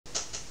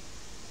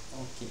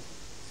Okay.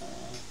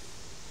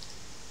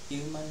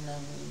 Human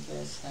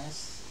languages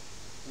has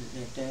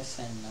letters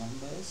and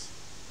numbers,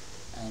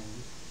 and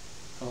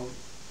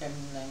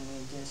programming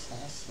languages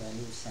has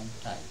values and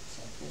types.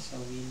 Okay, so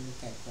we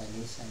look at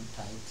values and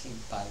types in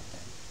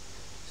Python.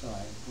 So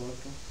I go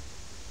to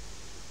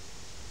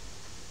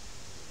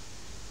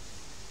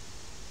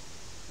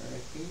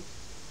repeat.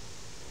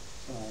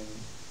 So I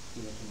will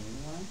create a new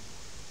one,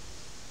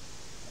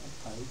 a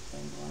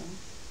Python one.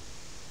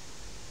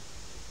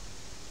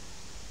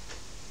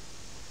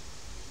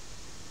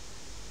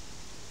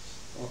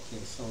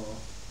 Okay, so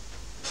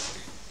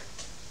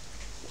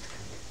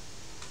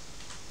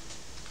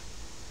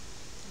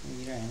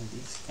we ran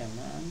this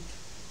command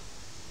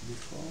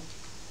before.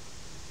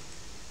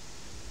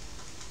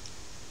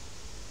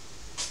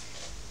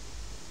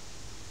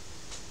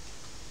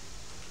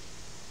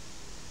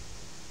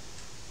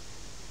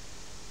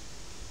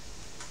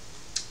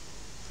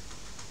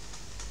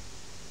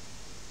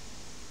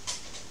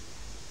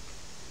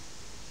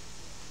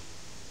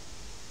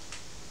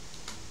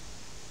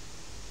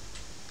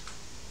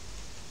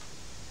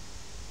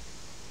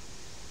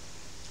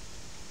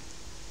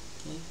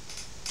 Okay,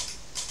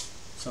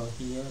 so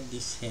here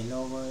this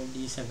hello world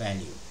is a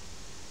value.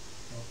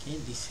 Okay,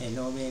 this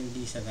hello world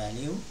is a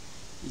value.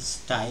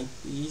 Its type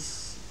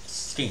is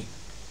string.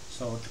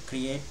 So to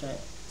create a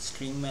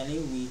string value,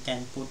 we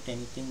can put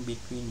anything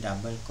between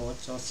double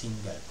quotes or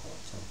single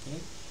quotes. Okay,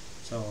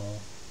 so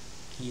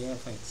here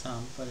for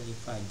example,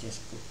 if I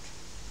just put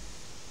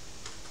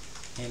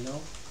hello,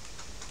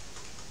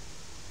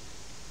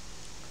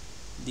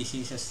 this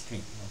is a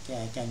string.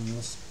 Okay, I can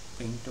use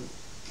print to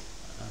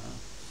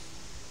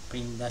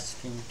print the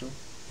string to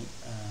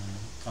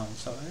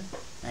console,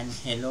 and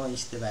hello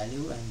is the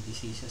value and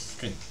this is a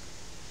string.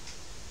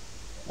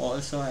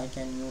 Also I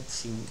can use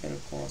single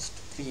quotes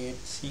to create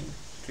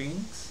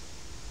strings.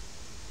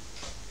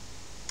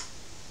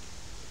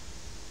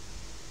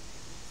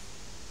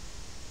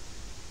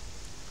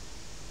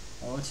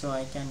 Also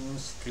I can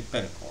use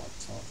triple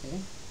quotes. Okay,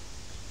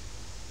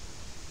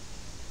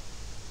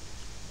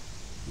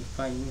 if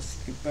I use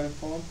triple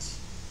quotes,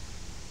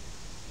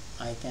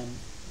 I can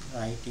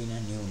write in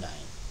a new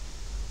line.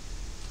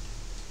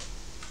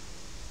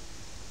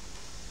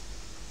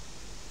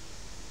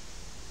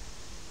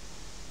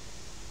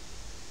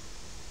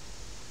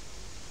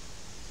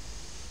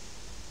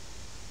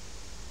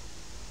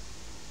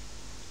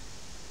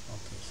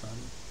 Okay,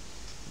 sorry,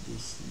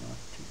 this is not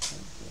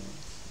triple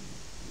quotes.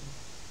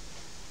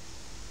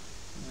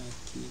 My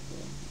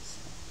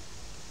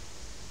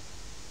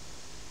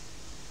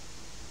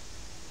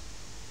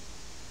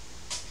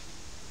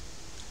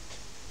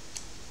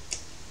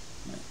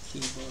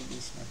keyboard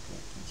is not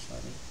working,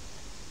 sorry.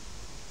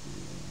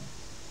 Yeah,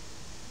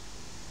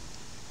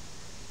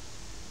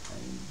 I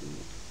will do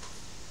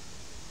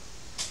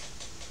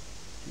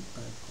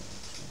triple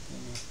quotes. Okay,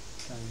 let's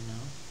try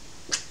now.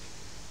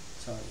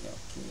 Sorry,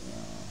 okay.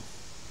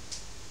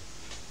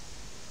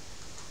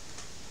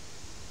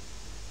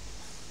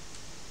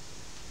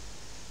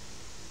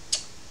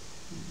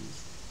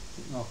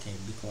 Okay,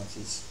 because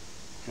it's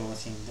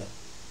closing the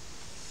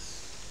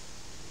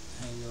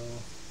hello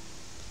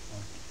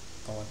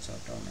quotes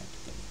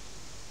automatically.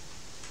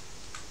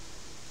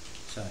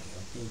 Sorry,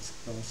 okay, it's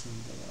closing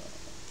the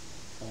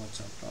quotes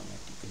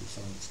automatically,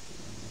 so it's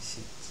giving me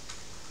 6.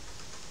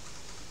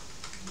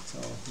 So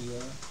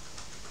here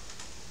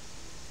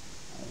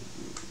I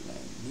do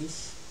like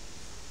this,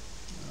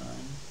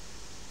 and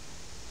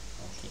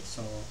okay,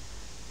 so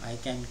I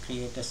can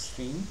create a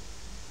string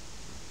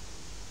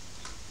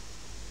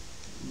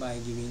by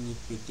giving it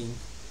within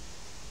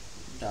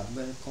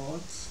double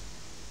quotes,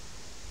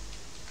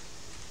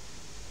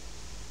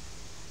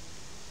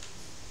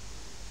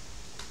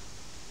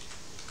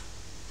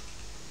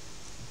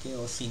 okay,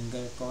 or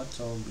single quotes,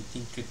 or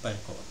within triple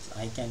quotes.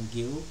 I can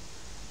give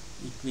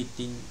it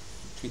within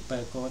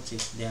triple quotes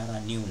if there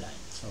are new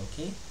lines.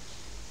 Okay,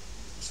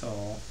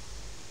 so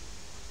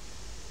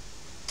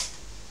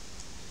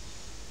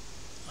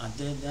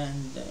other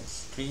than the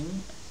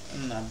string,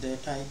 another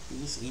type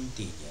is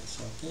integers.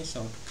 Okay,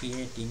 so to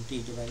create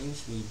integer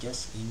values,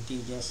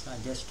 integers are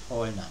just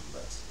whole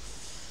numbers.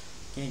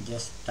 Okay,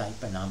 just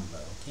type a number,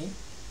 okay,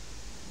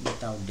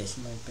 without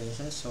decimal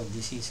places. So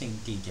this is an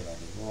integer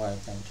value, or I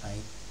can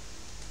type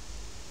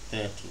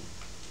 30.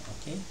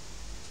 Okay,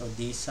 so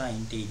these are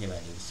integer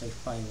values. So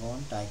if I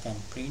want, I can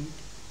print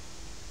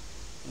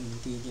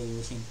integer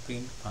using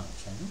print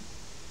function.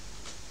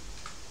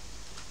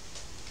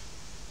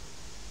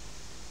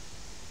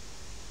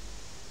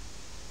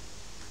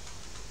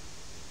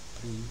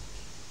 Print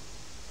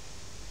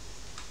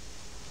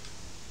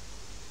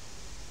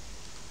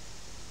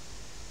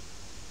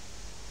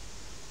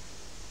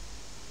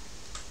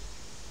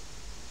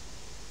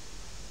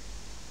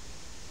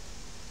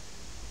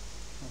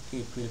okay,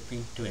 it will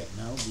print 12.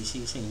 Now this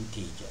is an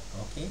integer.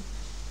 Okay,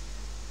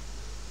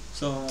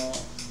 so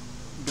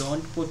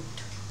don't put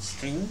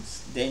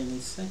strings, then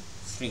it's a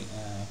string.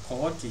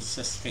 Quote is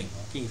a string.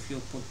 Okay, if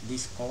you put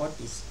this quote,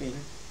 it will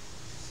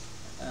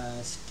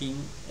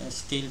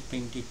still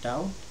print it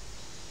out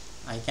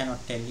I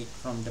cannot tell it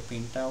from the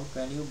printout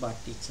value, but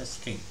it's a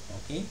string.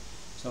 Okay,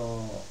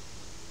 so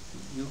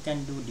you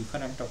can do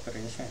different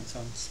operations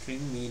on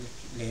string. We'll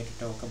later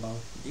talk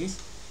about this,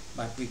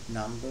 but with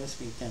numbers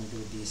we can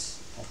do these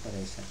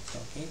operations.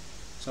 Okay,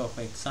 so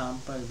for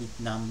example, with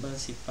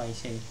numbers, if I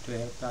say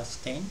 12 plus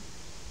 10,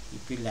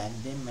 it will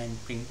add them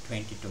and print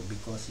 22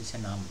 because it's a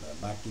number.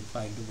 But if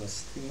I do a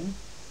string,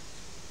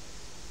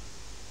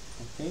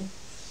 okay,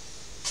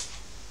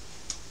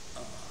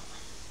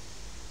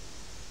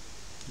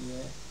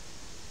 here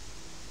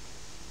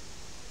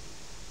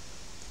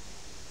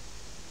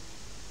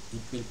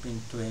it will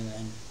print 12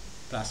 and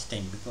plus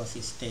 10 because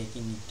it's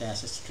taking it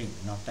as a string,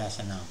 not as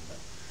a number.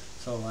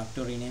 So what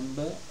to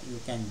remember, you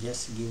can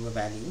just give a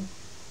value,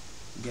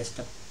 just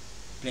a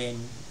plain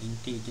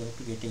integer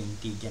to get an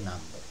integer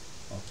number.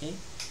 Okay,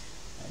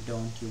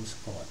 don't use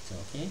quotes.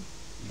 Okay,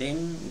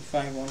 then if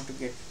I want to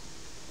get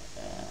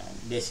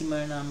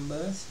decimal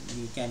numbers,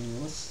 we can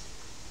use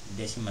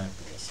decimal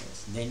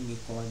places. Then we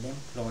call them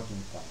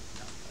floating point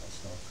numbers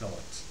or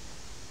floats.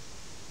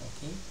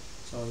 Okay,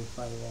 so if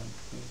I want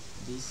to make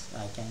this,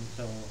 I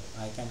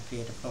can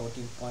create a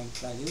floating point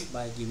value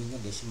by giving a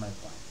decimal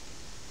point.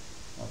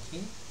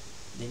 Okay,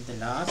 then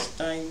the last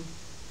time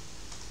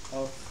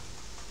of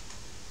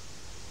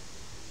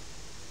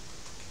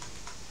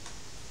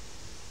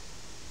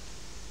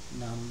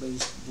number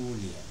is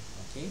boolean.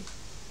 Okay,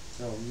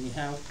 so we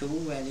have two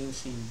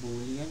values in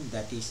boolean,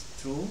 that is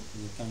true,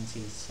 you can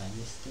see it's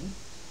suggesting,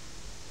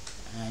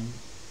 and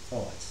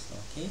false.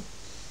 Okay,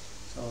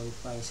 so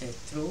if I say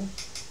true,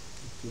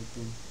 it will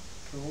print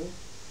true.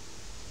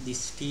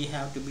 This t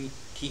have to be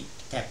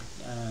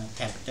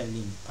capital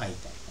in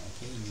Python.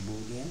 Okay, in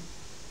boolean.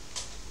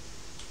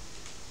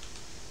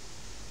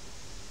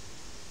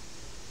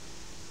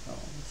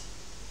 False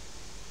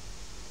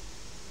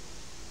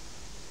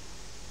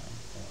and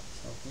false.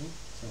 Okay,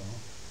 so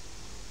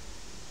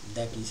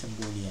that is a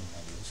boolean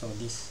value. So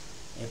this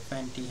f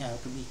and t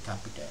have to be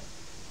capital.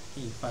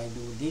 Okay, if I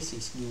do this,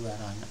 it's give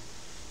an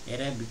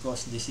error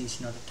because this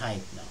is not a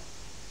type now.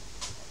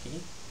 Okay,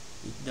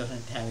 it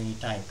doesn't have any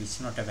type,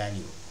 it's not a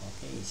value.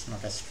 Okay, it's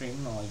not a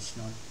string or it's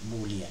not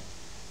boolean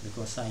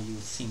because I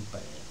use simple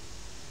F.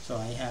 So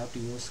I have to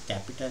use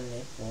capital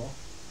F or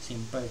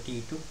simple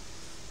T to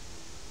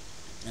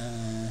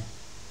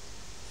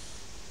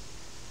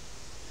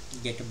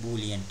get a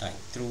boolean type,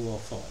 true or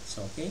false.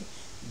 Okay,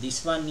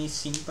 this one is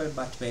simple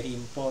but very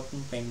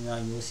important when you are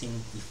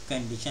using if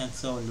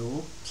conditions or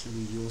loops.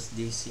 We use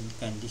this in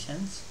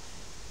conditions.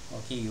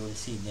 Okay, you will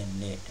see them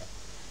later.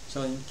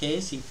 So in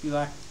case if you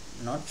are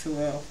not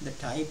sure of the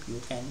type,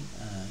 you can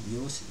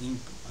use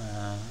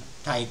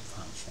type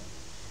function.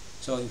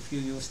 So if you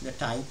use the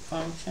type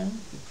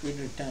function, it will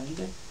return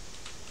the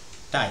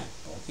type.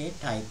 Okay,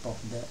 type of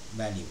the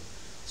value.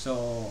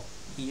 So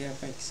here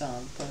for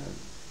example,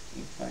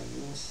 if I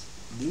use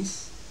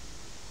this,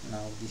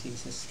 now this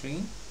is a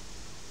string,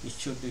 it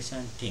should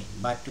return 10,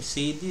 but to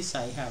see this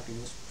I have to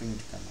use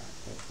print command.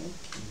 Okay,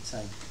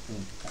 inside the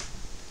print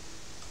command.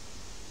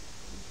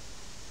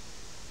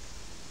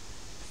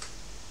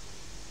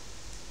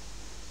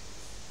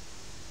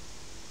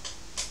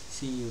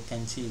 See, you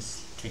can see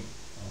string.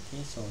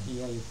 Okay, so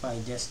here if I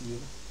just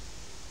give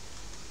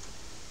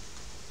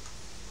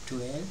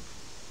 12,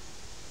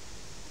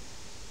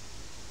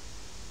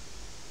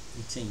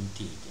 it's an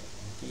integer.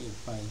 Okay,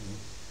 if I give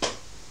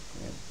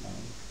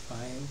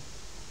 12.5,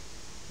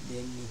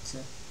 then it's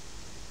a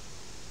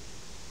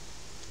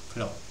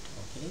float.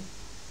 Okay,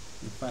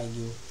 if I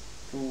give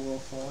true or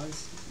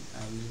false,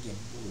 I will get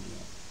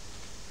boolean.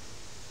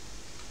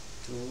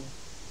 True.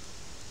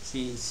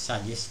 See, it's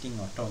suggesting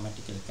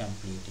automatically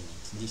completing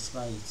it. This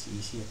why it's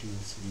easier to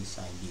use these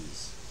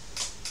IDs.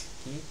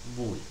 Okay,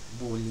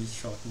 bool is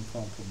shortened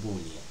form for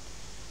boolean.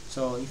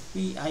 So if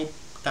I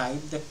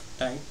type the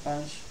type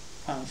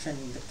function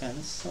in the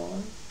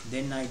console,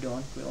 then I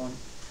don't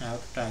have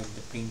to type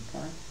the print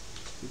one.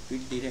 It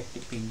will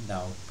directly print the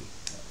output.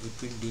 It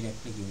will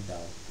directly give the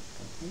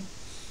output. Okay.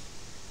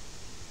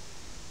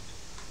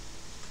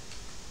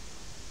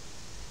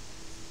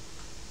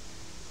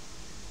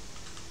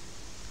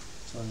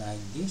 So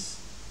like this.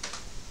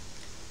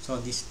 So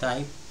this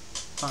type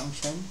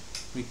function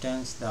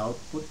returns the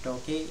output.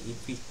 Okay,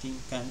 if it's in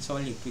console,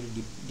 it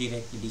will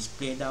directly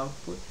display the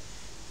output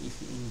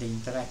if in the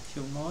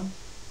interactive mode,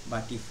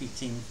 but if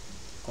it's in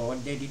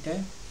code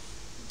editor,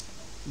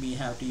 we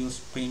have to use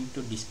print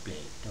to display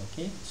it.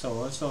 Okay, so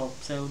also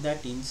observe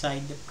that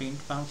inside the print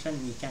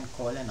function we can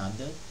call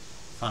another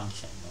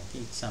function. Okay,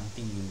 it's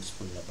something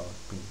useful about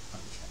print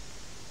function.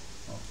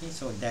 Okay,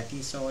 so that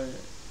is all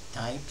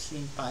types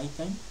in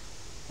Python.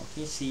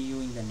 Okay, see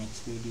you in the next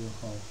video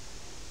how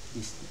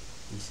this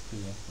is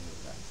clear for you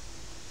guys.